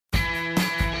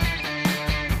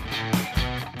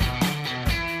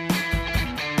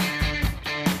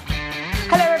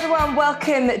and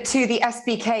welcome to the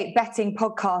SBK Betting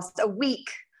Podcast. A week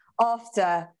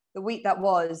after the week that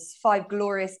was, 5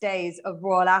 glorious days of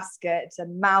Royal Ascot, a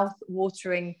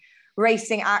mouth-watering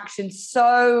racing action,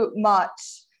 so much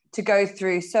to go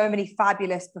through, so many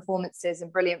fabulous performances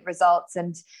and brilliant results,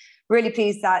 and really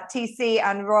pleased that TC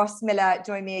and Ross Miller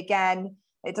join me again.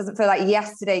 It doesn't feel like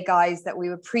yesterday, guys, that we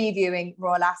were previewing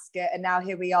Royal Ascot, and now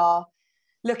here we are,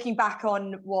 looking back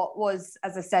on what was,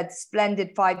 as I said, splendid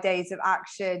 5 days of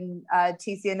action.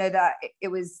 TC, I know that it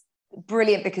was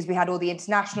brilliant because we had all the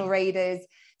international raiders.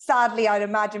 Sadly, I'd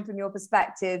imagine from your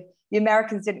perspective, the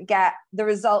Americans didn't get the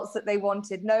results that they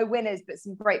wanted. No winners, but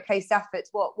some great place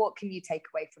efforts. What can you take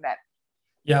away from it?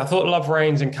 Yeah, I thought Love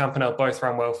Reigns and Campanelle both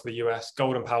ran well for the US.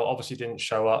 Golden Power obviously didn't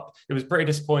show up. It was pretty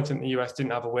disappointing the US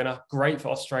didn't have a winner. Great for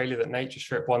Australia that Nature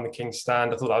Strip won the King's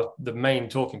Stand. I thought that was the main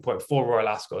talking point for Royal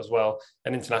Ascot as well.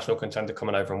 An international contender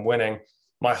coming over and winning.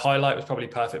 My highlight was probably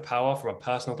Perfect Power from a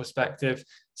personal perspective.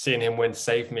 Seeing him win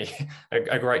saved me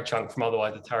a great chunk from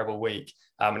otherwise a terrible week.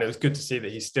 And it was good to see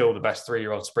that he's still the best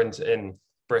 3-year-old sprinter in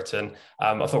Britain.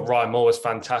 I thought Ryan Moore was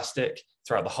fantastic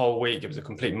throughout the whole week. It was a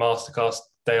complete masterclass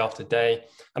day after day.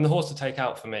 And the horse to take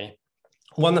out for me,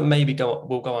 one that maybe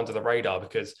will go under the radar,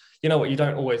 because you know what, you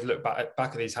don't always look back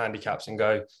at these handicaps and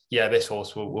go, yeah, this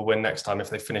horse will win next time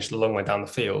if they finish a long way down the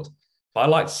field. But I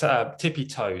liked Tippy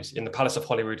Toes in the Palace of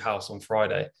Holyrood House on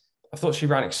Friday. I thought she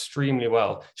ran extremely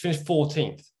well. She finished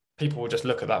 14th. People will just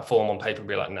look at that form on paper and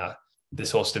be like, nah, this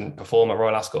horse didn't perform at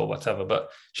Royal Ascot or whatever. But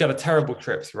she had a terrible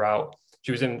trip throughout.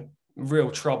 She was in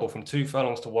real trouble from 2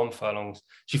 furlongs to 1 furlong.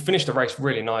 She finished the race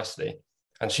really nicely.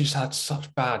 And she just had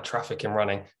such bad traffic in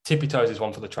running. Tippy Toes is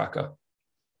one for the tracker.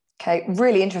 Okay,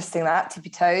 really interesting that,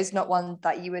 Tippy Toes, not one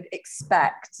that you would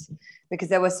expect because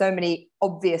there were so many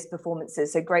obvious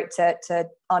performances. So great to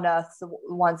unearth the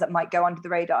ones that might go under the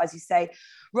radar, as you say.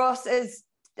 Ross, as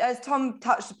Tom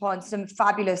touched upon, some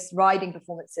fabulous riding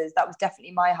performances. That was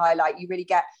definitely my highlight. You really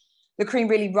get, the cream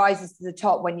really rises to the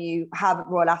top when you have a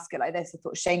Royal Ascot like this. I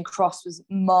thought Shane Cross was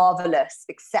marvellous,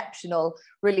 exceptional,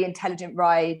 really intelligent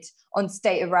ride on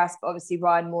State of Rest, but obviously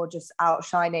Ryan Moore just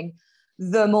outshining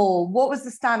them all. What was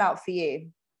the standout for you?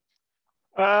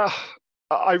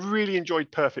 I really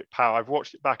enjoyed Perfect Power. I've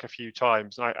watched it back a few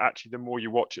times, and the more you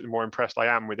watch it, the more impressed I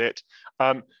am with it.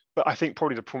 But I think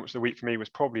probably the performance of the week for me was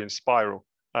probably Inspiral.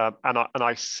 And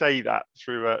I say that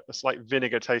through a slight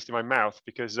vinegar taste in my mouth,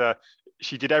 because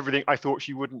she did everything I thought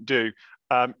she wouldn't do.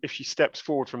 If she steps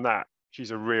forward from that,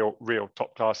 she's a real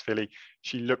top class filly.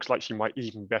 She looks like she might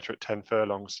even be better at 10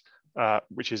 furlongs,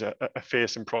 which is a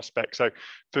fearsome prospect. So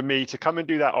for me to come and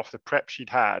do that off the prep she'd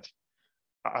had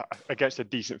against a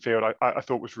decent field, I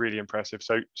thought was really impressive.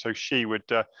 So she would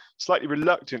slightly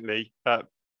reluctantly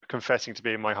confessing to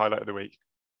being my highlight of the week.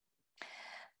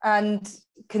 And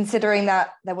considering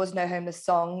that there was no Homeless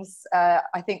Songs,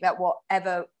 I think that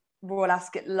whatever Royal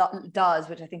Ascot does,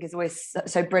 which I think is always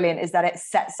so brilliant, is that it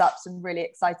sets up some really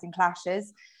exciting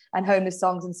clashes. And Homeless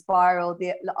Songs and Spiral,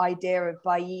 the idea of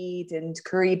Baid and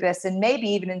Caribus, and maybe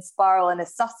even in Spiral and a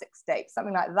Sussex Stakes,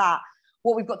 something like that.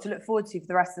 What we've got to look forward to for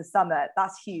the rest of the summer,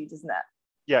 that's huge, isn't it?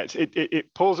 Yeah,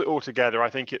 it pulls it all together. I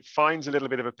think it finds a little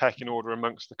bit of a pecking order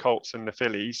amongst the Colts and the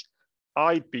fillies.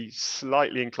 I'd be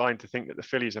slightly inclined to think that the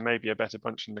fillies are maybe a better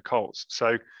bunch than the Colts.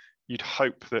 So you'd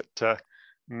hope that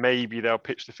maybe they'll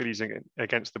pitch the fillies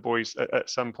against the boys at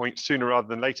some point sooner rather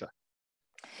than later.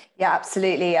 Yeah,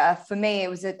 absolutely. For me, it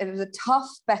was a tough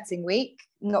betting week.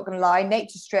 I'm not going to lie.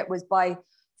 Nature Strip was by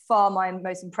far my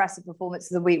most impressive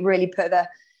performance of the week. Really put the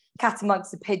cat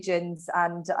amongst the pigeons,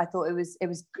 and I thought it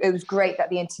was great that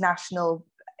the international,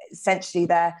 essentially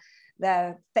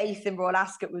their faith in Royal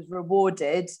Ascot was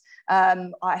rewarded.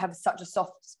 I have such a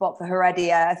soft spot for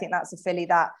Heredia. I think that's a filly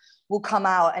that will come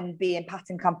out and be in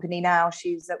Patton company now.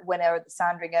 She's a winner of the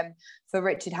Sandringham for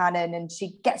Richard Hannon, and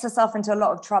she gets herself into a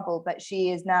lot of trouble, but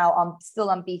she is now still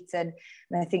unbeaten.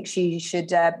 And I think she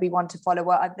should be one to follow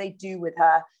what they do with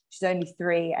her. She's only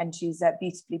 3 and she's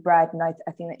beautifully bred. And I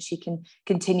think that she can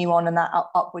continue on that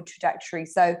upward trajectory.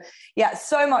 So yeah,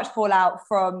 so much fallout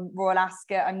from Royal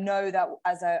Ascot. I know that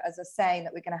as a saying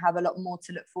that we're going to have a lot more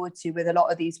to look forward to with a lot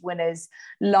of these winners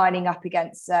lining up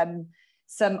against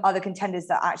some other contenders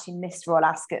that actually missed Royal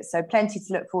Ascot. So plenty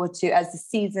to look forward to as the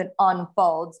season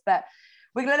unfolds. But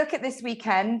we're going to look at this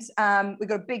weekend. We've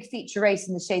got a big feature race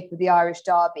in the shape of the Irish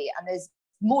Derby, and there's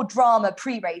more drama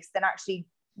pre-race than actually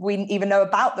we even know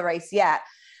about the race yet,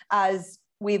 as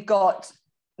we've got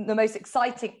the most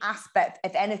exciting aspect,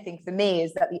 if anything, for me,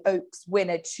 is that the Oaks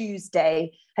winner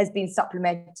Tuesday has been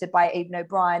supplemented by Aidan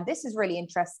O'Brien. This is really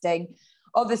interesting.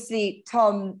 Obviously,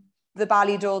 Tom, the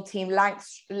Ballydoyle team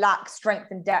lacks strength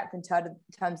and depth in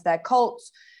terms of their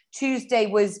colts. Tuesday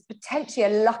was potentially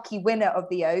a lucky winner of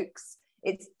the Oaks.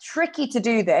 It's tricky to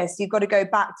do this. You've got to go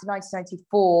back to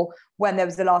 1994 when there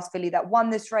was the last filly that won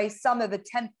this race. Some have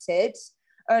attempted,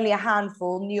 only a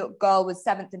handful. New York Girl was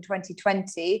 7th in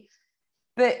 2020.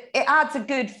 But it adds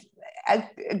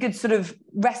a good sort of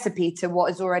recipe to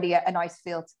what is already a nice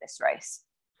feel to this race.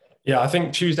 Yeah, I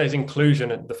think Tuesday's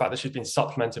inclusion and the fact that she's been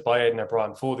supplemented by Aidan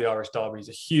O'Brien for the Irish Derby is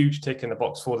a huge tick in the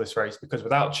box for this race, because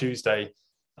without Tuesday,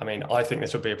 I mean, I think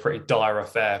this would be a pretty dire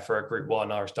affair for a Group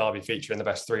 1 Irish Derby featuring the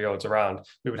best 3-year-olds around.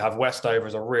 We would have Westover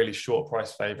as a really short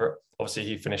price favourite. Obviously,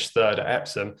 he finished third at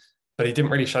Epsom, but he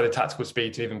didn't really show the tactical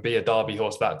speed to even be a Derby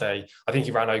horse that day. I think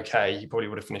he ran okay. He probably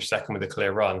would have finished second with a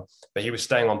clear run, but he was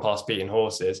staying on past beating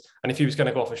horses. And if he was going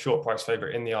to go off a short price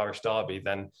favourite in the Irish Derby,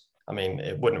 then I mean,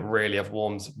 it wouldn't really have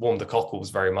warmed the cockles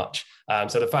very much.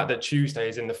 So the fact that Tuesday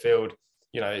is in the field,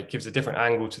 you know, it gives a different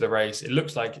angle to the race. It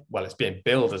looks like, well, it's being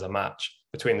billed as a match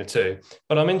between the two.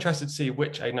 But I'm interested to see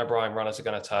which Aidan O'Brien runners are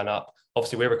going to turn up.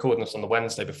 Obviously, we're recording this on the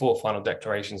Wednesday before final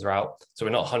declarations are out, so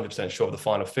we're not 100% sure of the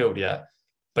final field yet.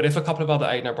 But if a couple of other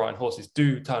Aidan O'Brien horses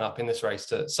do turn up in this race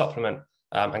to supplement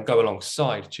and go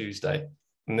alongside Tuesday,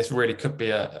 then this really could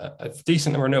be a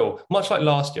decent renewal, much like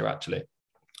last year, actually.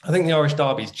 I think the Irish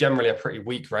Derby is generally a pretty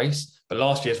weak race, but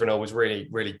last year's renewal was really,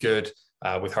 really good,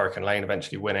 with Hurricane Lane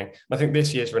eventually winning. And I think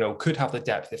this year's renewal could have the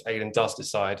depth if Aidan does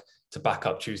decide to back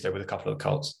up Tuesday with a couple of the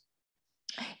colts.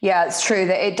 Yeah, it's true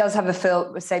that it does have a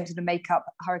feel, the same sort of makeup.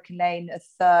 Hurricane Lane, a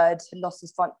third, lost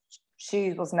his front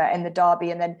shoes, wasn't it, in the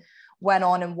Derby, and then went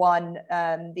on and won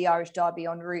the Irish Derby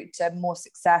en route to more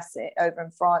success over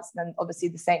in France. And then obviously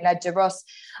the St. Leger Ross.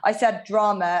 I said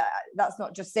drama, that's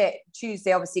not just it.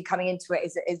 Tuesday, obviously coming into it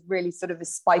is really sort of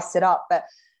spiced it up. But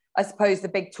I suppose the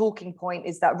big talking point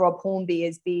is that Rob Hornby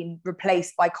is being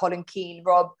replaced by Colin Keane.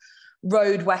 Rob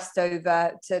rode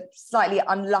Westover to slightly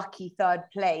unlucky third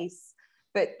place,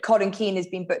 but Colin Keane has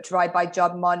been booked to ride by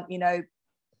Judd. You know,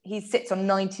 he sits on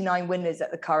 99 winners at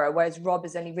the Curragh, whereas Rob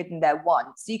has only ridden there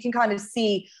once. So you can kind of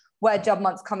see where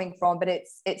Juddmonth's coming from, but it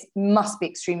must be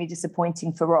extremely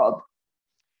disappointing for Rob.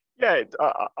 Yeah,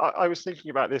 I was thinking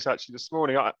about this actually this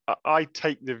morning. I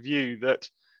take the view that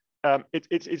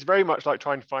it's very much like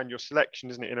trying to find your selection,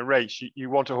 isn't it? In a race,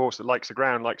 you want a horse that likes the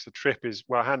ground, likes the trip, is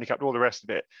well handicapped, all the rest of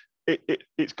it.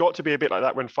 It's got to be a bit like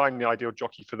that when finding the ideal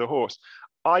jockey for the horse.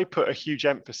 I put a huge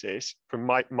emphasis from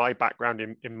my background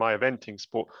in my eventing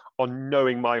sport on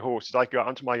knowing my horses. I go out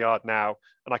onto my yard now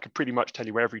and I could pretty much tell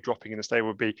you where every dropping in the stable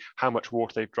would be, how much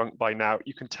water they've drunk by now.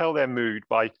 You can tell their mood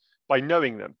by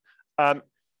knowing them.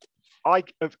 I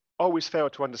have always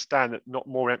failed to understand that not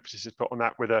more emphasis is put on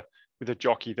that with a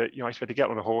jockey, that, you know, I expect to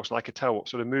get on a horse and I could tell what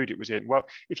sort of mood it was in. Well,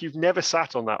 if you've never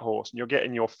sat on that horse and you're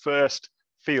getting your first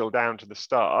feel down to the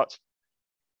start,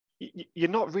 you're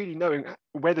not really knowing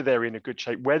whether they're in a good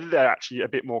shape, whether they're actually a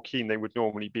bit more keen than they would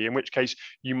normally be, in which case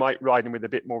you might ride them with a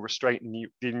bit more restraint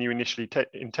than you initially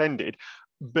intended.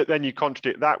 But then you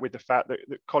contradict that with the fact that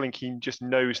Colin Keane just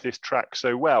knows this track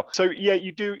so well. So yeah,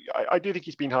 I do think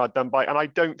he's been hard done by, and I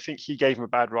don't think he gave him a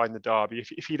bad ride in the Derby.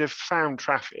 If he'd have found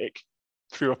traffic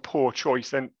through a poor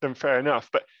choice, then fair enough.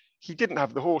 But he didn't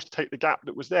have the horse to take the gap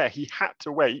that was there. He had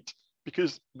to wait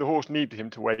because the horse needed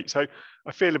him to wait. So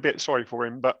I feel a bit sorry for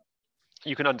him, but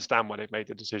you can understand why they've made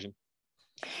the decision.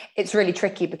 It's really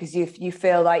tricky because you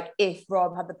feel like if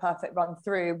Rob had the perfect run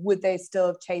through, would they still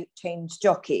have changed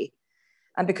jockey?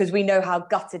 And because we know how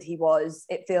gutted he was,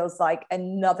 it feels like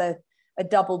a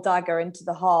double dagger into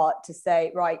the heart to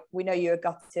say, right, we know you're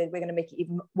gutted, we're going to make it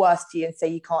even worse to you and say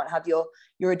you can't have your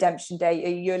redemption day, or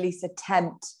you at least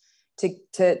attempt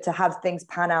to have things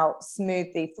pan out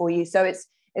smoothly for you. So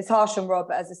it's harsh on Rob,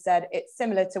 but as I said, it's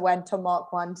similar to when Tom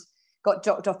Marquand got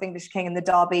dropped off English King in the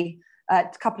Derby a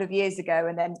couple of years ago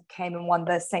and then came and won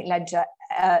the St. Leger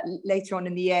later on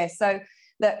in the year. So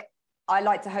look, I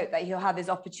like to hope that he'll have his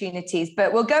opportunities,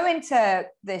 but we'll go into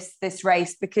this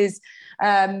race because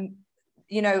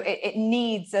you know, it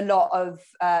needs a lot of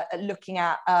looking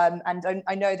at, and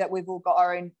I know that we've all got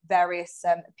our own various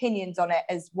opinions on it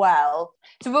as well.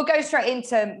 So we'll go straight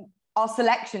into our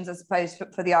selections, I suppose,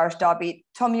 for the Irish Derby.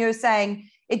 Tom, you were saying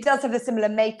it does have a similar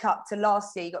makeup to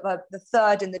last year. You got the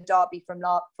third in the Derby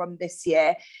from this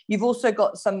year. You've also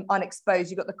got some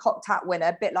unexposed. You've got the Cocked Hat winner,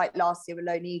 a bit like last year with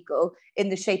Lone Eagle, in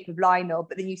the shape of Lionel,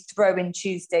 but then you throw in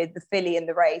Tuesday, the filly in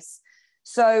the race.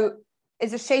 So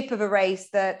it's a shape of a race,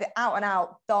 the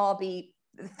out-and-out Derby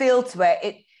feel to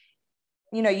it.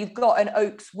 You know, you've got an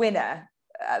Oaks winner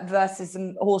versus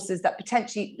some horses that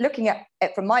potentially, looking at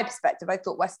it from my perspective, I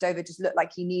thought Westover just looked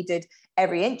like he needed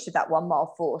every inch of that 1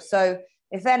 mile 4. So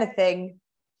if anything,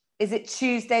 is it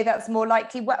Tuesday that's more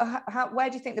likely? Where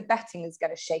do you think the betting is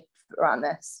going to shape around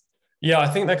this? Yeah, I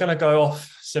think they're going to go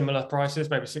off similar prices,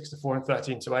 maybe 6-4 and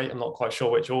 13-8. I'm not quite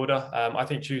sure which order. I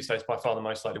think Tuesday's by far the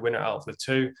most likely winner out of the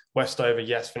two. Westover,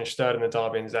 yes, finished third in the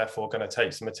Derby and is therefore going to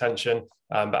take some attention.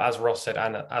 But as Ross said,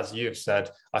 and as you've said,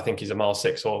 I think he's a mile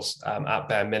 6 horse at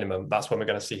bare minimum. That's when we're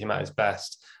going to see him at his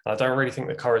best. And I don't really think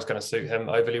the Curragh is going to suit him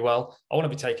overly well. I want to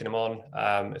be taking him on,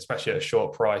 especially at a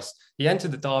short price. He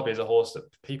entered the Derby as a horse that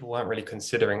people weren't really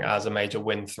considering as a major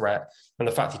win threat. And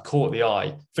the fact he caught the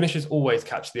eye, finishers always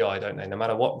catch the eye, don't they? No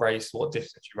matter what race, what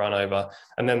distance you run over.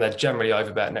 And then they're generally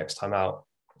overbet next time out.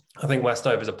 I think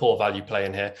Westover's a poor value play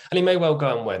in here. And he may well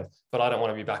go and win, but I don't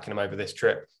want to be backing him over this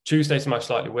trip. Tuesday's the most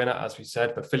likely winner, as we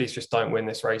said, but fillies just don't win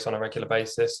this race on a regular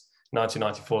basis.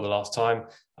 1994 the last time.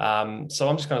 So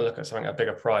I'm just going to look at something at a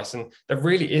bigger price. And there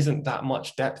really isn't that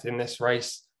much depth in this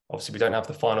race. Obviously, we don't have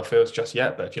the final fields just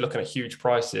yet, but if you're looking at huge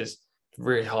prices,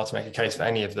 really hard to make a case for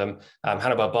any of them.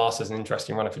 Hannibal Barca is an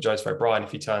interesting runner for Joseph O'Brien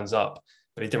if he turns up,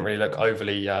 but he didn't really look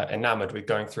overly enamoured with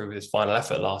going through with his final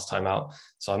effort last time out.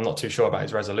 So I'm not too sure about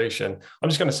his resolution. I'm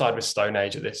just going to side with Stone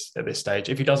Age at this stage.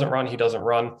 If he doesn't run, he doesn't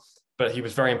run. But he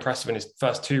was very impressive in his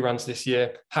first 2 runs this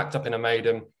year, hacked up in a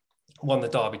maiden, won the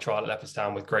Derby trial at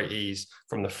Leopardstown with great ease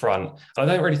from the front. And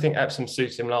I don't really think Epsom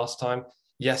suited him last time.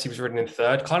 Yes, he was ridden in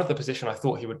third, kind of the position I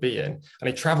thought he would be in. And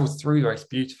he travelled through the race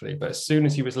beautifully. But as soon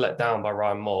as he was let down by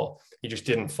Ryan Moore, he just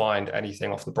didn't find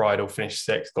anything off the bridle, finished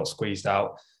 6th, got squeezed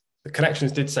out. The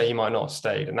connections did say he might not have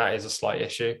stayed, and that is a slight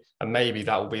issue. And maybe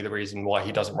that will be the reason why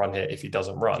he doesn't run here if he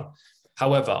doesn't run.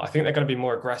 However, I think they're going to be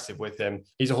more aggressive with him.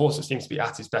 He's a horse that seems to be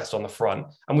at his best on the front.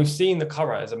 And we've seen the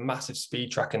Curragh as a massive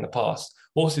speed track in the past.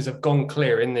 Horses have gone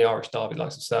clear in the Irish Derby,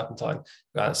 like Serpentine.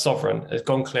 Sovereign has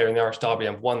gone clear in the Irish Derby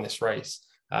and won this race.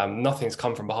 Nothing's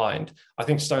come from behind. I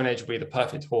think Stone Age will be the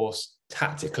perfect horse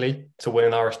tactically to win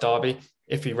an Irish Derby.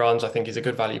 If he runs, I think he's a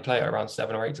good value player around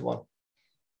 7 or 8 to 1.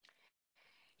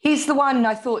 He's the one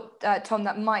I thought, Tom,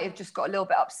 that might have just got a little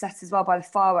bit upset as well by the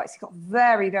fireworks. He got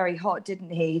very, very hot, didn't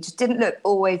he? He just didn't look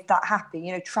always that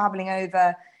happy, travelling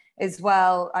over as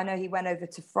well. I know he went over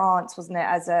to France, wasn't it,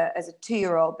 as a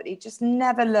 2-year-old, but he just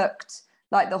never looked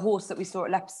like the horse that we saw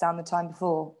at Leopardstown the time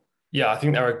before. Yeah, I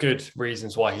think there are good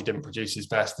reasons why he didn't produce his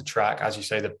best. The track, as you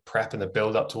say, the prep and the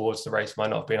build up towards the race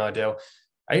might not have been ideal.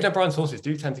 Aidan O'Brien's horses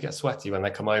do tend to get sweaty when they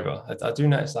come over. I do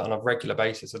notice that on a regular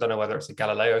basis. I don't know whether it's a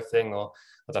Galileo thing or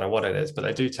I don't know what it is, but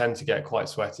they do tend to get quite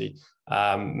sweaty.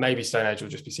 Maybe Stone Age will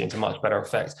just be seen to much better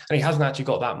effect. And he hasn't actually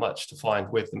got that much to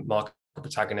find with the market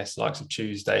protagonists likes of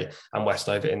Tuesday and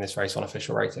Westover in this race on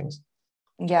official ratings.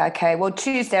 Yeah, okay. Well,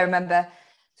 Tuesday, I remember,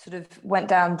 sort of went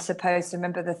down to post. I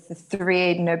remember the 3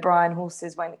 Aidan O'Brien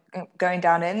horses going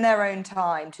down in their own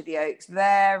time to the Oaks,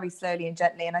 very slowly and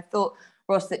gently. And I thought,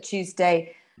 Ross, that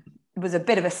Tuesday was a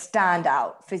bit of a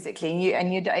standout physically,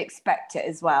 and you'd expect it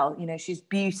as well. She's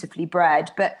beautifully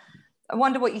bred, but I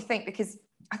wonder what you think, because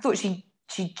I thought she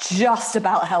just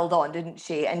about held on, didn't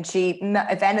she? And she,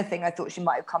 if anything, I thought she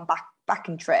might have come back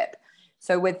in trip.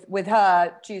 So with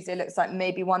her, Tuesday looks like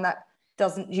maybe one that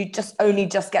only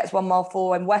just gets 1 mile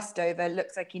 4, and Westover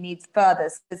looks like he needs further.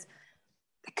 So there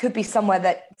could be some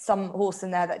horse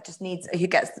in there that just who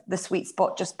gets the sweet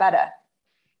spot just better.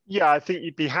 Yeah, I think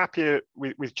you'd be happier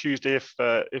with Tuesday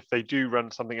if they do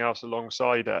run something else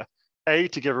alongside her.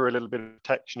 To give her a little bit of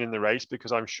protection in the race,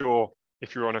 because I'm sure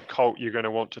if you're on a colt, you're going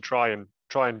to want to try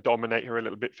and dominate her a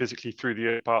little bit physically through the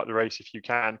early part of the race if you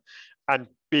can. And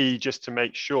B, just to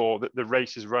make sure that the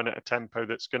race is run at a tempo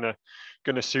that's going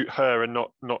to suit her and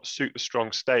not suit the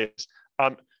strong stayers.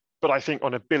 But I think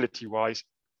on ability wise,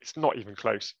 it's not even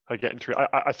close. Her getting through.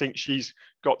 I think she's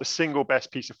got the single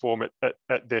best piece of form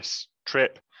at this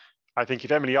trip. I think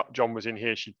if Emily Upjohn was in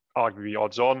here, she'd arguably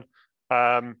odds on.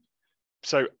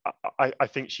 So I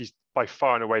think she's by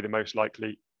far and away the most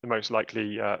likely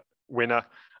winner.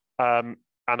 And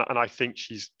I think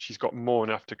she's got more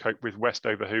enough to cope with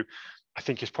Westover, who I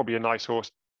think is probably a nice horse.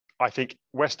 I think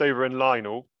Westover and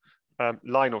Lionel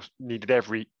needed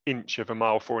every inch of a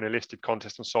mile 4 in a listed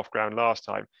contest on soft ground last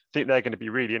time. I think they're going to be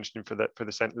really interesting for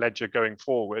the St. Ledger going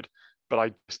forward, but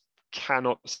I just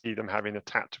cannot see them having the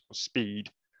tactical speed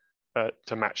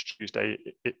to match Tuesday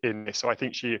in this. So I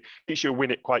think she'll win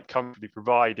it quite comfortably,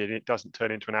 provided it doesn't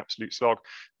turn into an absolute slog.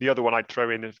 The other one I'd throw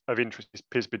in of interest is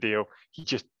Pisbadil. He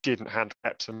just didn't handle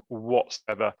Epsom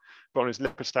whatsoever. But on his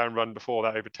Leopardstown run before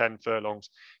that, over 10 furlongs,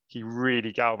 he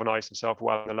really galvanised himself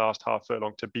well in the last half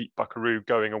furlong to beat Buckaroo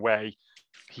going away.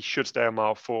 He should stay on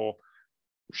mile 4,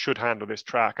 should handle this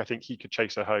track. I think he could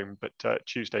chase her home, but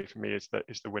Tuesday for me is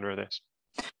the winner of this.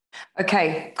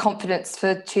 Okay, confidence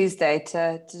for Tuesday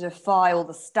to defy all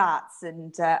the stats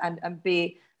and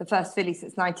be the first filly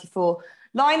since '94.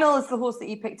 Lionel is the horse that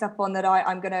you picked up on that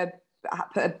I'm going to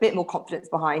put a bit more confidence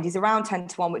behind. He's around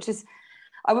 10-1, which is,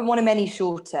 I wouldn't want him any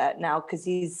shorter now because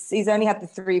he's only had the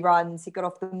 3 runs. He got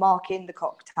off the mark in the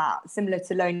Cocktat, similar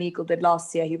to Lone Eagle did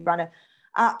last year. He ran an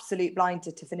absolute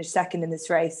blinder to finish second in this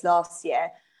race last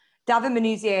year. Davin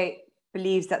Manouzier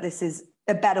believes that this is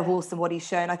a better horse than what he's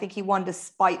shown. I think he won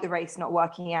despite the race not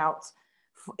working out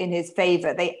in his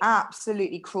favour. They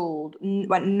absolutely crawled,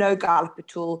 went no gallop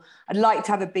at all. I'd like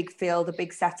to have a big field, a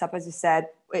big setup. As I said,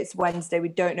 it's Wednesday. We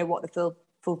don't know what the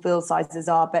full field sizes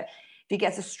are, but if he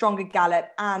gets a stronger gallop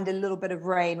and a little bit of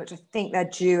rain, which I think they're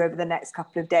due over the next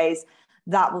couple of days,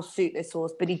 that will suit this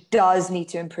horse. But he does need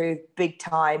to improve big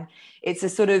time. It's a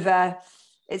sort of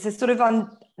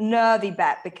unnervy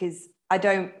bet because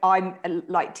I'm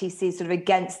like TC, sort of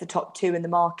against the top 2 in the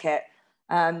market.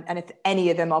 And if any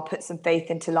of them, I'll put some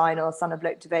faith into Lionel, son of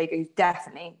Lope de Vega, who's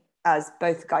definitely, as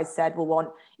both guys said, will want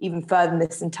even further than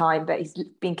this in time, but he's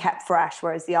been kept fresh,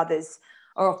 whereas the others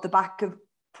are off the back of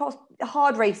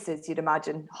hard races, you'd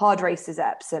imagine, hard races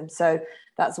at Epsom. So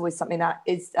that's always something that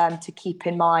is to keep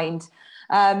in mind.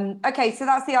 Okay, so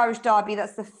that's the Irish Derby.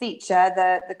 That's the feature,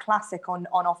 the classic on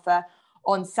offer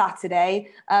on Saturday.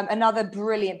 Another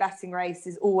brilliant betting race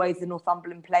is always the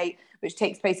Northumberland Plate, which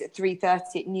takes place at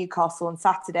 3:30 at Newcastle on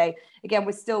Saturday. Again,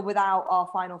 we're still without our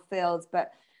final fields,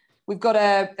 but we've got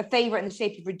a favourite in the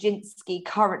shape of Roginski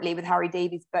currently with Harry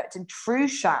Davies, but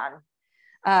Trushan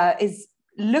is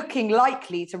looking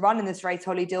likely to run in this race.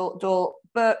 Holly Dor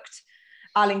booked.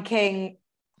 Alan King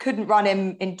couldn't run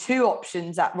him in 2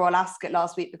 options at Royal Ascot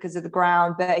last week because of the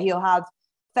ground, but he'll have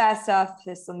fair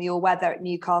surface on the all-weather at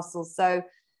Newcastle. So,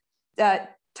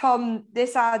 Tom,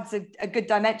 this adds a good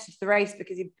dimension to the race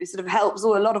because he sort of helps a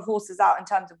lot of horses out in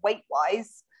terms of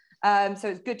weight-wise. So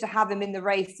it's good to have him in the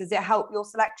race. Does it help your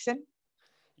selection?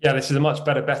 Yeah, this is a much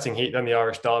better betting heat than the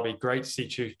Irish Derby. Great to see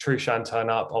Trushan turn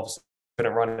up. Obviously,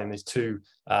 couldn't run in these 2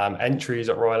 entries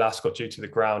at Royal Ascot due to the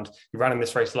ground. He ran in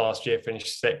this race last year,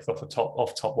 finished 6th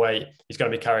off top weight. He's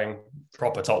going to be carrying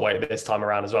proper top weight this time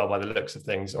around as well, by the looks of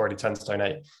things. Already 10 stone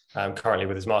 8, currently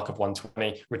with his mark of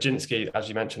 120. Roginski, as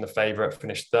you mentioned, the favourite,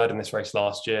 finished 3rd in this race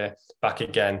last year. Back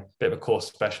again, bit of a course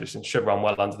specialist and should run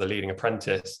well under the leading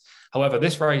apprentice. However,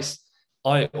 this race,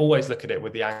 I always look at it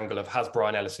with the angle of, has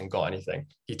Brian Ellison got anything?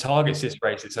 He targets this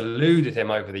race. It's eluded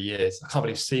him over the years. I can't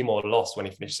believe Seymour lost when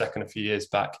he finished 2nd a few years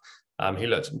back. He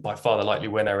looked by far the likely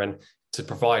winner, and to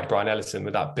provide Brian Ellison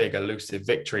with that big elusive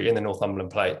victory in the Northumberland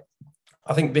Plate,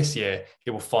 I think this year he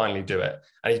will finally do it.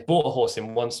 And he's bought a horse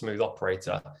in One Smooth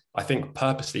Operator, I think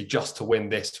purposely just to win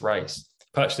this race.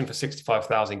 Purchased him for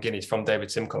 65,000 guineas from David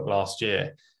Simcock last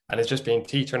year. And it's just been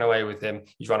teetering away with him.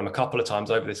 He's run him a couple of times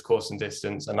over this course and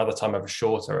distance, another time over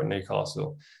shorter at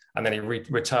Newcastle. And then he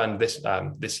returned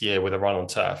this year with a run on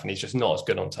turf, and he's just not as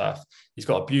good on turf. He's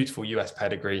got a beautiful US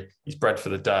pedigree. He's bred for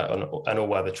the dirt and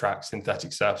all-weather tracks,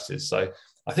 synthetic surfaces. So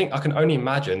I think I can only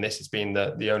imagine this has been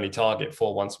the only target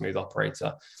for One Smooth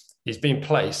Operator. He's been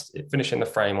placed, finishing the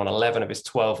frame on 11 of his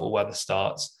 12 all-weather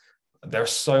starts.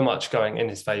 There's so much going in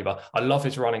his favour. I love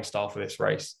his running style for this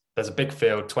race. There's a big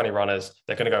field, 20 runners.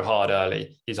 They're going to go hard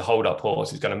early. He's a hold-up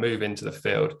horse. He's going to move into the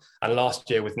field. And last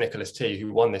year with Nicholas T,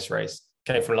 who won this race,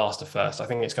 came from last to first. I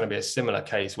think it's going to be a similar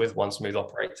case with One Smooth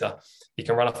Operator. He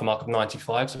can run off a mark of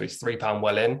 95, so he's £3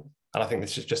 well in. And I think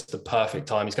this is just the perfect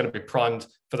time. He's going to be primed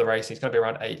for the race. He's going to be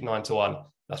around 8-9-1.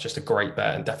 That's just a great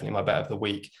bet, and definitely my bet of the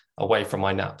week away from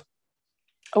my nap.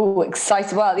 Oh,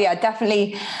 excited. Well, yeah,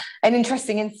 definitely an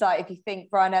interesting insight if you think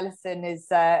Brian Ellison is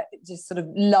just sort of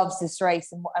loves this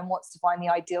race and wants to find the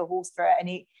ideal horse for it. And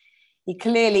he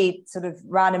clearly sort of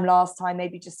ran him last time,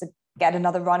 maybe just to get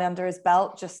another run under his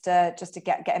belt, just to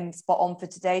get him spot on for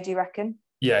today, do you reckon?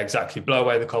 Yeah, exactly. Blow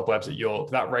away the cobwebs at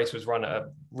York. That race was run at a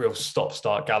real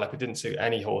stop-start gallop. It didn't suit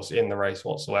any horse in the race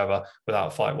whatsoever.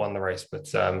 Without Fight won the race,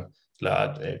 but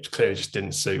it clearly just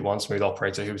didn't suit One Smooth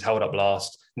Operator, who was held up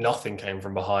last. Nothing came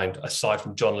from behind, aside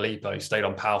from John Leaper, who stayed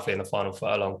on powerfully in the final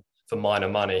furlong for minor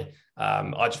money.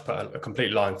 I just put a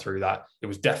complete line through that. It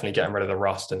was definitely getting rid of the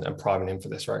rust and priming him for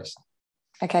this race.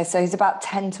 Okay, so he's about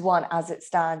 10-1 as it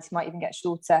stands. He might even get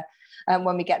shorter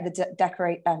when we get the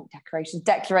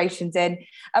declarations in.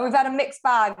 And we've had a mixed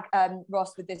bag,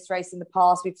 Ross, with this race in the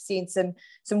past. We've seen some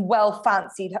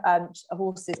well-fancied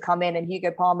horses come in, and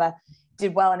Hugo Palmer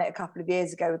did well in it a couple of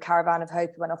years ago with Caravan of Hope,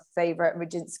 who went off favourite, and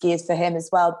Roginski is for him as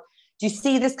well. Do you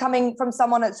see this coming from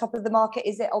someone at the top of the market?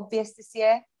 Is it obvious this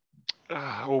year?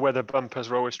 Or whether bumpers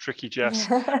are always tricky, Jess.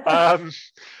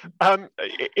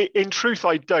 In truth,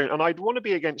 I don't. And I'd want to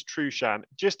be against Trushan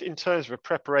just in terms of a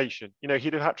preparation. You know,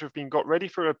 he'd have had to have been got ready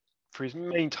for his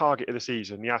main target of the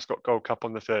season, the Ascot Gold Cup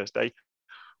on the Thursday.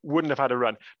 wouldn't have had a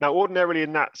run. Now, ordinarily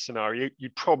in that scenario,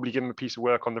 you'd probably give him a piece of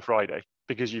work on the Friday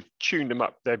because you've tuned them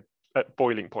up. They're at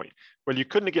boiling point. Well, you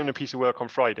couldn't have given a piece of work on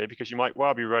Friday because you might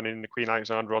well be running in the Queen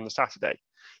Alexandra on the Saturday.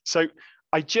 So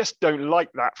I just don't like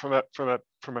that from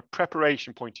a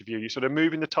preparation point of view. You're sort of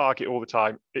moving the target all the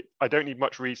time. I don't need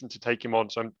much reason to take him on,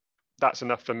 so that's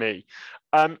enough for me.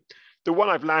 The one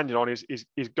I've landed on is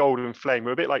Golden Flame, who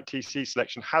a bit like TC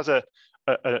selection has a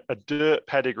dirt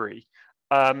pedigree.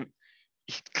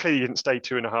 He clearly didn't stay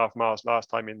 2.5 miles last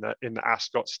time in the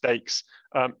Ascot Stakes.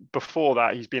 Before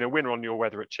that, he's been a winner on your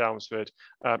weather at Chelmsford,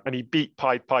 and he beat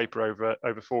Pied Piper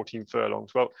over 14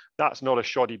 furlongs. Well, that's not a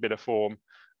shoddy bit of form.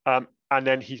 And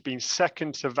then he's been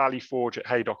second to Valley Forge at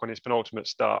Haydock on his penultimate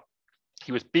start.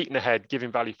 He was beaten ahead,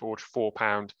 giving Valley Forge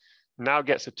 £4. Now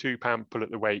gets a £2 pull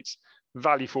at the weights.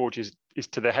 Valley Forge is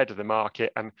to the head of the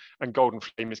market, and Golden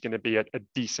Flame is going to be a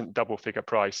decent double figure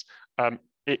price.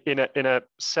 In a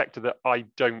sector that I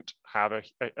don't have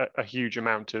a huge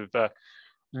amount of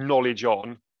knowledge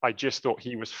on, I just thought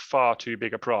he was far too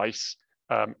big a price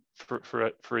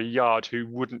for a yard who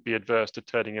wouldn't be adverse to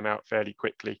turning him out fairly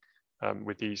quickly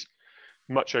with these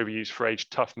much overused for age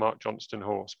tough Mark Johnston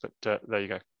horse. But there you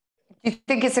go. Do you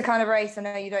think it's a kind of race? I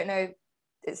know you don't know.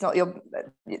 It's not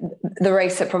the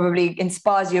race that probably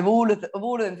inspires you of all of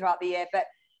them throughout the year, but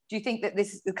do you think that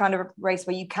this is the kind of race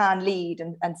where you can lead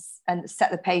and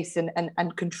set the pace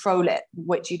and control it,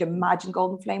 which you'd imagine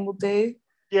Golden Flame will do?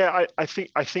 Yeah, I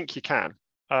think you can,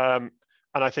 and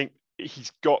I think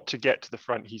he's got to get to the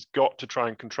front. He's got to try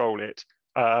and control it.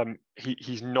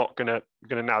 He's not gonna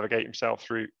navigate himself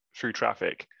through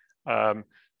traffic.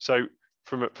 So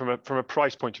from a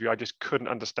price point of view, I just couldn't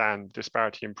understand the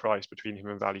disparity in price between him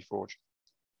and Valley Forge.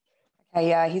 Okay,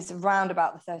 yeah, he's around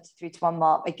about the 33-1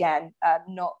 mark again,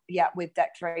 not yet with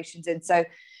declarations in. So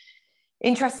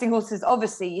interesting horses.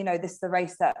 Obviously, this is the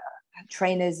race that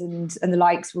trainers and the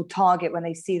likes will target when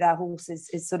they see their horses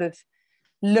is sort of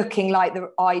looking like the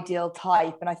ideal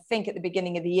type. And I think at the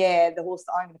beginning of the year, the horse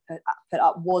that I'm going to put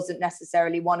up wasn't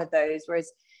necessarily one of those,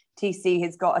 whereas TC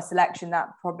has got a selection that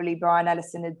probably Brian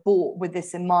Ellison had bought with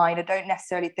this in mind. I don't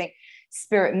necessarily think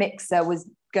Spirit Mixer was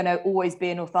going to always be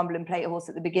a Northumberland Plate horse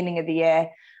at the beginning of the year.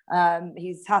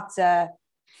 He's had to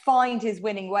find his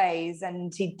winning ways,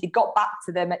 and he got back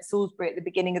to them at Salisbury at the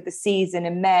beginning of the season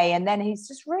in May, and then he's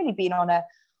just really been on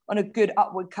a good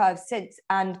upward curve since.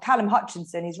 And Callum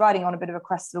Hutchinson, he's riding on a bit of a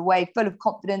crest of the wave, full of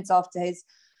confidence after his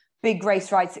big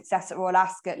race ride success at Royal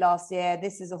Ascot last year.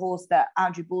 This is a horse that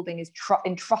Andrew Balding is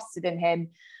entrusted in him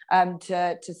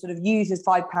to sort of use his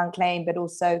 £5 claim, but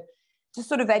also to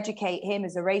sort of educate him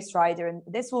as a race rider. And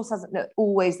this horse hasn't looked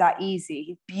always that easy.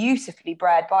 He's beautifully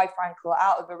bred by Frankel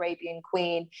out of Arabian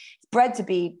Queen. He's bred to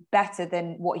be better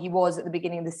than what he was at the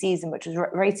beginning of the season, which was a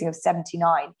rating of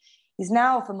 79. He's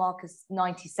now for Marcus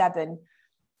 97.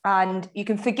 And you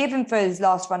can forgive him for his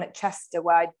last run at Chester,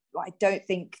 where I don't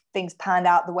think things panned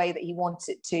out the way that he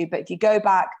wanted it to. But if you go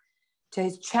back to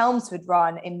his Chelmsford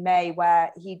run in May,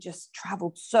 where he just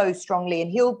travelled so strongly,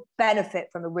 and he'll benefit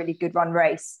from a really good run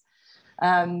race.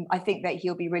 I think that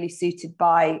he'll be really suited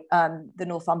by the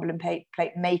Northumberland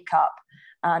Plate makeup,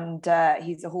 and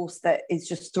he's a horse that is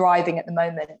just thriving at the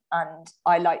moment. And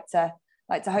I like to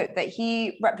hope that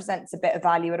he represents a bit of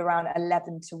value at around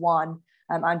 11-1.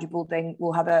 Andrew Balding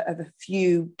will have a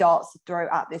few darts to throw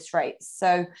at this race.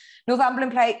 So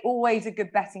Northumberland Plate, always a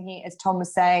good betting heat, as Tom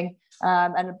was saying,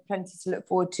 and plenty to look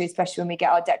forward to, especially when we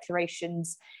get our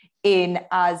declarations in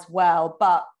as well.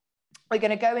 But we're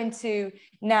going to go into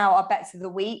now our bets of the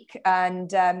week,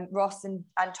 and Ross and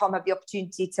Tom have the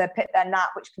opportunity to pick their nap,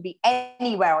 which can be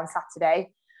anywhere on Saturday,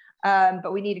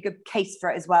 but we need a good case for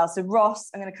it as well. So Ross,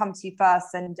 I'm going to come to you first,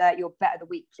 and your bet of the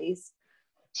week, please.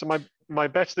 So my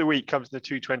bet of the week comes in the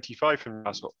 225 from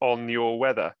Russell on your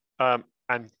weather,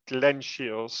 and Glenn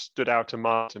Shields stood out a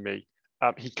mile to me.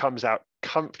 He comes out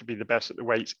comfortably the best at the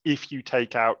weights if you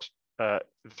take out the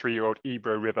 3-year-old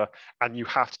Ebro River, and you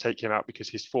have to take him out because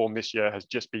his form this year has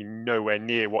just been nowhere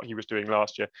near what he was doing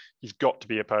last year. He's got to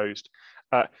be opposed.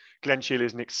 Glenn Shields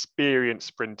is an experienced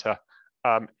sprinter.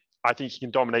 I think he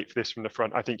can dominate for this from the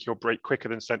front. I think he'll break quicker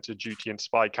than Sense of Duty and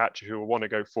Spycatcher, who will want to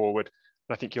go forward.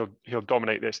 I think he'll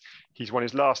dominate this. He's won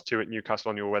his last 2 at Newcastle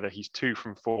on your weather. He's 2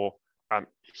 from 4.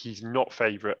 He's not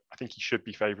favourite. I think he should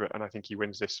be favourite, and I think he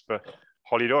wins this for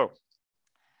Holly Doyle.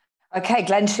 Okay,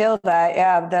 Glenn Shield there,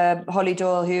 yeah, the Holly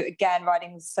Doyle, who again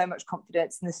riding with so much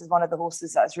confidence, and this is one of the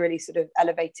horses that's really sort of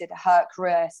elevated her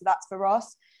career. So that's for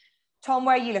Ross. Tom,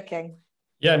 where are you looking?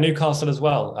 Yeah, Newcastle as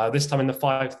well. This time in the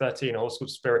 5:13, a horse called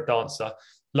Spirit Dancer.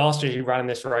 Last year he ran in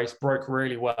this race, broke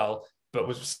really well, but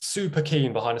was super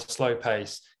keen behind a slow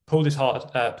pace. pulled his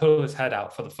head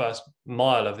out for the first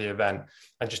mile of the event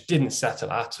and just didn't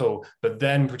settle at all, but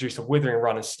then produced a withering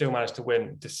run and still managed to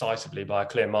win decisively by a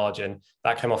clear margin.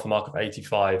 That came off a mark of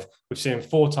 85. We've seen him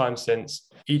 4 times since,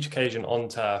 each occasion on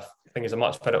turf. I think he's a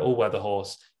much better all-weather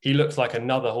horse. He looks like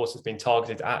another horse that's been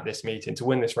targeted at this meeting to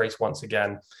win this race once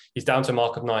again. He's down to a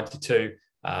mark of 92.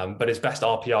 But his best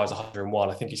RPR is 101.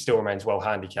 I think he still remains well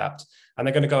handicapped. And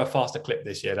they're going to go a faster clip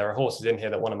this year. There are horses in here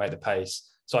that want to make the pace.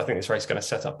 So I think this race is going to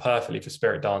set up perfectly for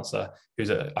Spirit Dancer,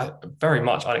 who's very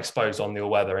much unexposed on the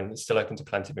all-weather and still open to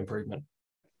plenty of improvement.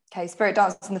 Okay, Spirit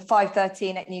Dancer in the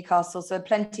 5:13 at Newcastle. So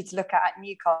plenty to look at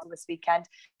Newcastle this weekend.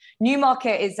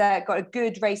 Newmarket is got a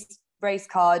good race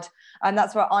card, and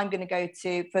that's where I'm going to go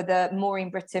to for the Maureen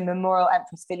Britton Memorial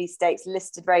Empress Filly Stakes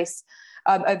listed race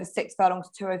over 6 furlongs,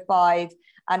 205.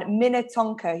 And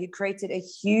Minnetonka, who created a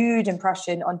huge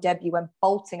impression on debut when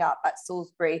bolting up at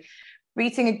Salisbury,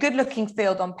 beating a good-looking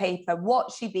field on paper.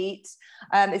 What she beat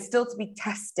is still to be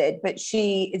tested, but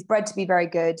she is bred to be very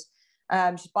good.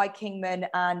 She's by Kingman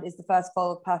and is the first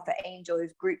foal of Perfect Angel,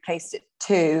 who's group placed at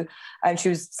 2. And she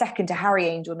was second to Harry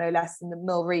Angel, no less, in the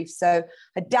Mill Reef. So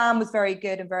her dam was very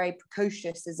good and very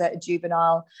precocious as a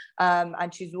juvenile.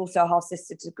 And she's also half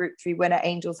sister to Group 3 winner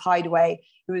Angel's Hideaway,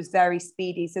 who was very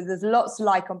speedy. So there's lots to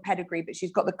like on pedigree, but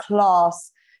she's got the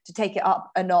class to take it up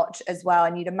a notch as well.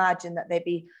 And you'd imagine that they'd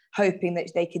be hoping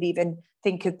that they could even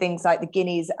think of things like the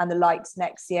Guineas and the likes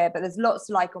next year. But there's lots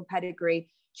to like on pedigree.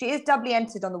 She is doubly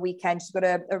entered on the weekend. She's got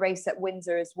a race at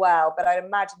Windsor as well, but I'd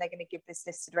imagine they're going to give this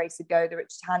listed race a go. The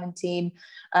Richard Hannon team.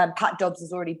 Pat Dobbs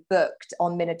has already booked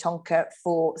on Minnetonka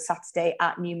for Saturday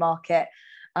at Newmarket.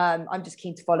 I'm just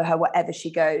keen to follow her wherever she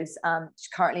goes. She's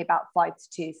currently about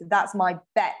 5-2. So that's my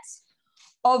bet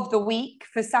of the week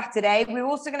for Saturday. We're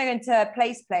also going to go into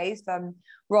plays from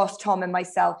Ross, Tom and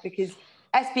myself, because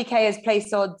SBK has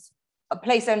place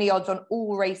only odds on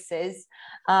all races,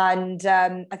 and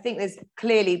I think there's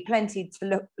clearly plenty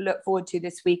to look forward to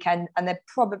this weekend, and there are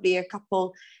probably a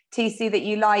couple, TC, that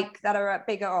you like that are at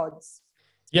bigger odds.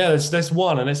 Yeah, there's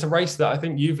one, and it's a race that I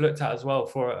think you've looked at as well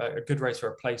for a good race for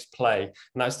a place play,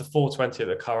 and that's the 420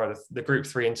 at the Curragh, the Group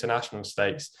 3 International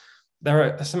Stakes.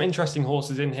 There are some interesting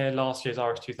horses in here. Last year's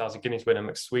Irish 2000 Guineas winner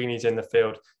McSweeney's in the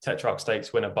field. Tetrarch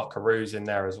Stakes winner Buckaroo's in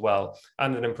there as well.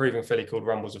 And an improving filly called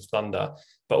Rumbles of Thunder.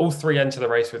 But all 3 enter the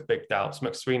race with big doubts.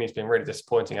 McSweeney's been really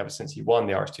disappointing ever since he won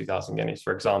the Irish 2000 Guineas,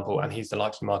 for example, and he's the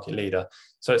likely market leader.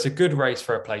 So it's a good race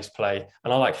for a place play.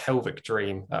 And I like Helvic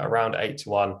Dream at around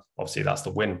 8-1. Obviously, that's the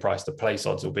win price. The place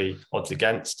odds will be odds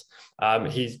against.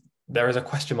 There is a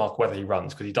question mark whether he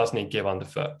runs because he does need give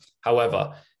underfoot.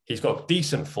 However, he's got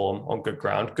decent form on good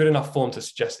ground, good enough form to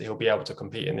suggest that he'll be able to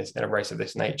compete in a race of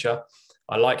this nature.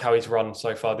 I like how he's run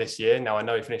so far this year. Now, I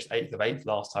know he finished 8th of 8th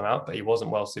last time out, but he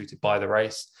wasn't well suited by the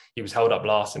race. He was held up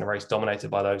last in a race dominated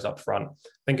by those up front. I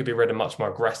think he'll be ridden much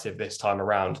more aggressive this time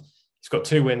around. He's got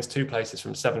 2 wins, 2 places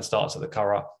from 7 starts at the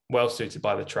Curragh, well suited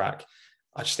by the track.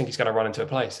 I just think he's going to run into a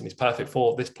place, and he's perfect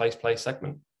for this place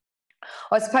segment.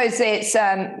 I suppose it's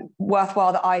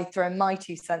worthwhile that I throw in my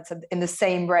 2 cents in the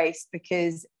same race,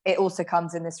 because it also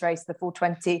comes in this race, the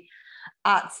 420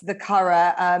 at the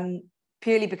Curragh,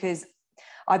 purely because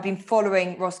I've been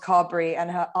following Ross Carberry and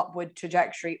her upward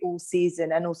trajectory all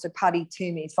season, and also Paddy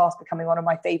Toomey is fast becoming one of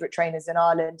my favourite trainers in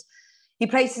Ireland. He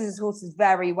places his horses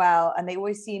very well, and they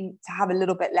always seem to have a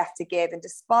little bit left to give. And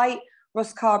despite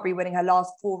Ross Carberry winning her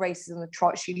last 4 races on the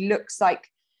trot, she looks like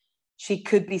she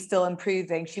could be still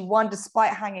improving. She won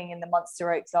despite hanging in the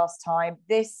Munster Oaks last time.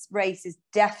 This race is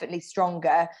definitely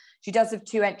stronger. She does have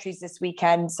 2 entries this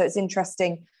weekend, so it's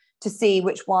interesting to see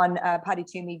which one Paddy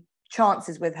Toomey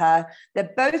chances with her.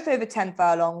 They're both over 10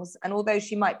 furlongs, and although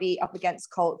she might be up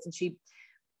against Colts and she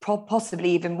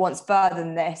possibly even wants further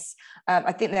than this,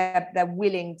 I think they're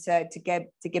willing to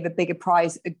give a bigger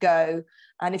prize a go.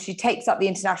 And if she takes up the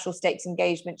international stakes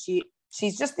engagement,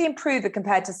 she's just the improver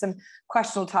compared to some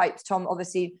questionable types. Tom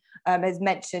obviously has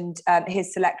mentioned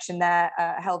his selection there,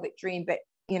 Helvic Dream, but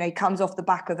he comes off the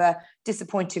back of a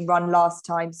disappointing run last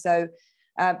time. So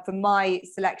for my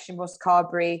selection, Ross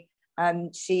Carberry,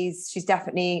 she's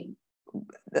definitely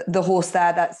the horse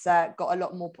there that's got a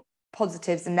lot more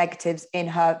positives and negatives in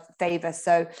her favour.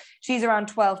 So she's around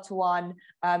 12-1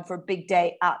 for a big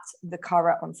day at the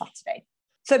Curragh on Saturday.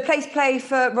 So place play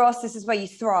for Ross, this is where you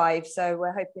thrive. So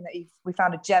we're hoping that we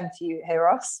found a gem for you here,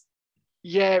 Ross.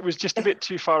 Yeah, it was just a bit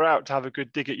too far out to have a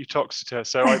good dig at Uttoxeter.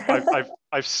 So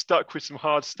I've stuck with some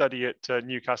hard study at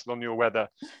Newcastle on the all-weather.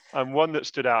 And one that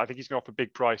stood out, I think he's going to offer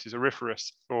big price, is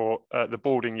Auriferous for the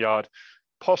Balding Yard.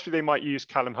 Possibly they might use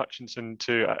Callum Hutchinson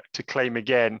to claim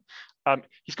again.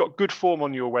 He's got good form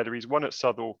on your weather. He's won at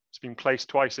Southall. He's been placed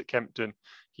twice at Kempton.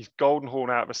 He's golden horn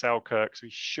out of a Selkirk, so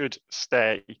he should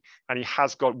stay. And he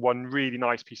has got one really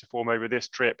nice piece of form over this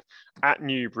trip at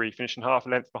Newbury, finishing half a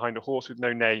length behind a horse with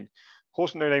no name.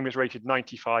 Horse with no name is rated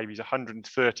 95. He's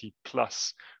 130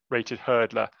 plus rated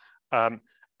hurdler.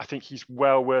 I think he's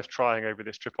well worth trying over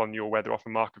this trip on your weather off a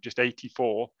mark of just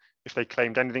 84. If they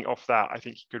claimed anything off that, I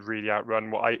think he could really outrun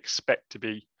what I expect to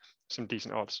be some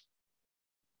decent odds.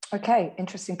 Okay,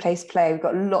 interesting place to play. We've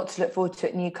got a lot to look forward to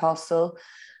at Newcastle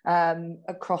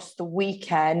across the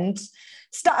weekend.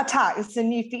 Stat Attack is a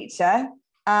new feature,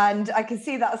 and I can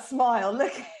see that smile.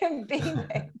 Look at him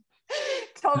beaming.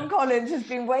 Tom Collins has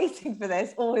been waiting for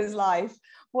this all his life.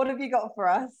 What have you got for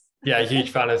us? Yeah, a huge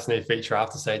fan of this new feature, I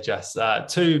have to say, Jess.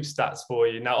 Two stats for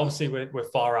you. Now, obviously, we're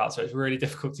far out, so it's really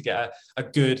difficult to get a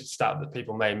good stat that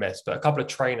people may miss, but a couple of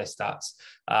trainer stats.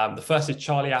 The first is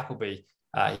Charlie Appleby.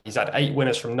 He's had 8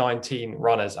 winners from 19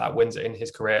 runners at Windsor in his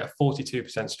career, a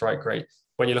 42% strike rate.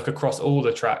 When you look across all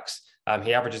the tracks,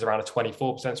 he averages around a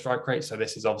 24% strike rate, so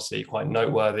this is obviously quite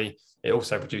noteworthy. It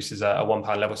also produces a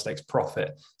 £1 level stakes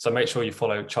profit. So make sure you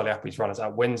follow Charlie Appleby's runners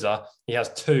at Windsor. He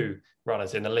has 2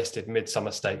 runners in the listed Midsummer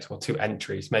Stakes, or 2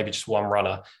 entries, maybe just 1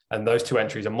 runner. And those 2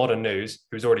 entries are Modern News,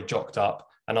 who's already jocked up,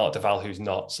 and Art Deval, who's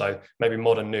not. So maybe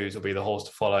Modern News will be the horse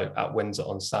to follow at Windsor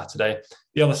on Saturday.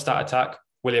 The other Stat Attack,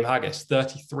 William Haggis,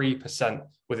 33%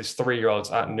 with his 3-year-olds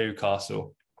at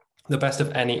Newcastle. The best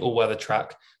of any all-weather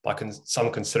track by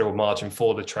some considerable margin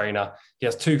for the trainer. He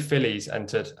has 2 fillies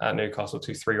entered at Newcastle,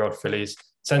 2 3-year-old fillies,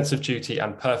 Sense of Duty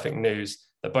and Perfect News.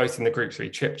 They're both in the Group 3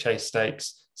 Chip Chase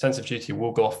Stakes. Sense of Duty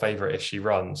will go off favourite if she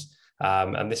runs.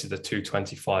 And this is the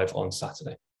 225 on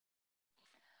Saturday.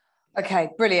 Okay,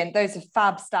 brilliant. Those are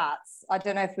fab stats. I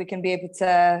don't know if we can be able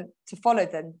to follow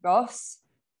them, Ross.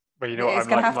 Well, you know what, I'm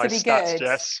like my stats, good.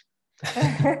 Jess.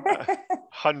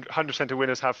 100% of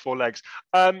winners have 4 legs.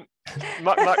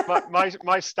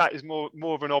 My stat is more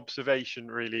of an observation,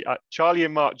 really. Charlie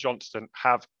and Mark Johnston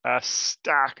have a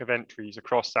stack of entries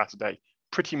across Saturday,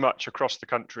 pretty much across the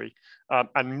country,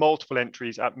 and multiple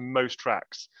entries at most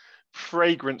tracks.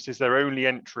 Fragrance is their only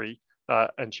entry,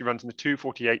 and she runs in the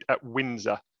 248 at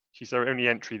Windsor. She's their only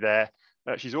entry there.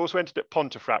 She's also entered at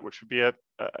Pontefract, which would be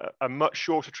a much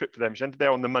shorter trip for them. She's entered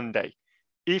there on the Monday.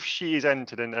 If she is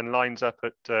entered and lines up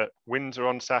at Windsor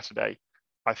on Saturday,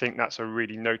 I think that's a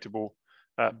really notable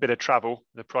bit of travel,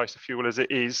 the price of fuel as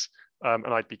it is, and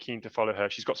I'd be keen to follow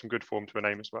her. She's got some good form to her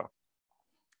name as well.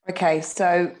 Okay,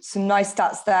 so some nice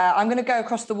stats there. I'm going to go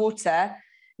across the water.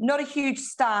 Not a huge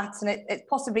stat, and it's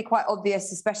possibly quite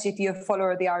obvious, especially if you're a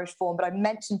follower of the Irish form, but I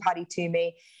mentioned Paddy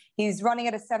Toomey. He's running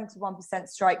at a 71%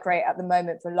 strike rate at the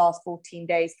moment for the last 14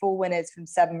 days, 4 winners from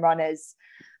 7 runners.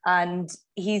 And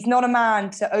he's not a man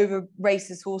to over race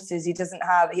his horses. He hasn't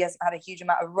had a huge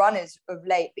amount of runners of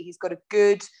late, but he's got a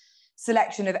good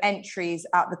selection of entries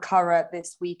at the Curragh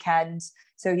this weekend.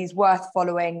 So he's worth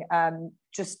following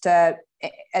just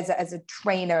as a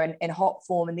trainer in hot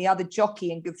form. And the other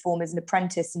jockey in good form is an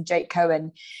apprentice in Jake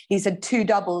Cohen. He's had 2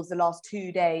 doubles the last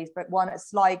 2 days, but one at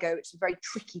Sligo, which is a very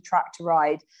tricky track to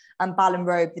ride, and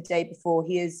Ballinrobe the day before.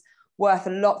 He is worth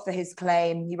a lot for his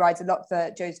claim. He rides a lot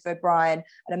for Joseph O'Brien,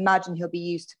 and imagine he'll be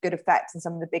used to good effect in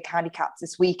some of the big handicaps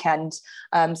this weekend.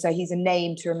 So he's a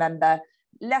name to remember.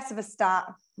 Less of a stat,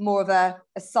 more of a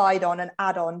side-on, an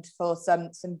add-on for some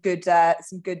good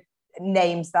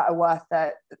names that are worth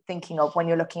thinking of when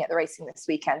you're looking at the racing this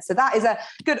weekend. So that is a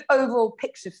good overall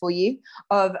picture for you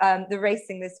of the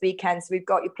racing this weekend. So we've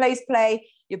got your place play,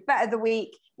 your bet of the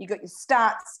week, you've got your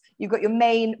stats, you've got your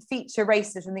main feature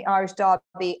races in the Irish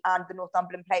Derby and the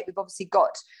Northumberland Plate. We've obviously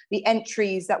got the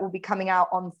entries that will be coming out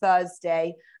on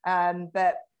Thursday,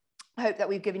 but I hope that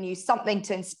we've given you something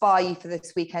to inspire you for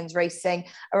this weekend's racing.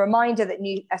 A reminder that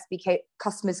new SBK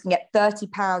customers can get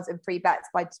 £30 in free bets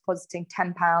by depositing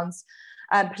 £10.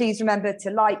 Please remember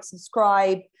to like,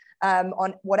 subscribe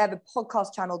on whatever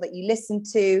podcast channel that you listen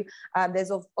to.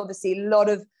 There's obviously a lot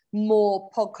of more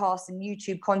podcasts and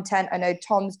YouTube content. I know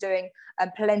Tom's doing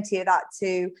plenty of that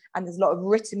too. And there's a lot of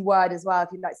written word as well, if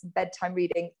you'd like some bedtime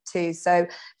reading too. So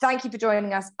thank you for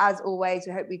joining us as always.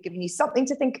 We hope we've given you something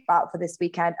to think about for this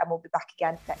weekend, and we'll be back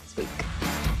again next week.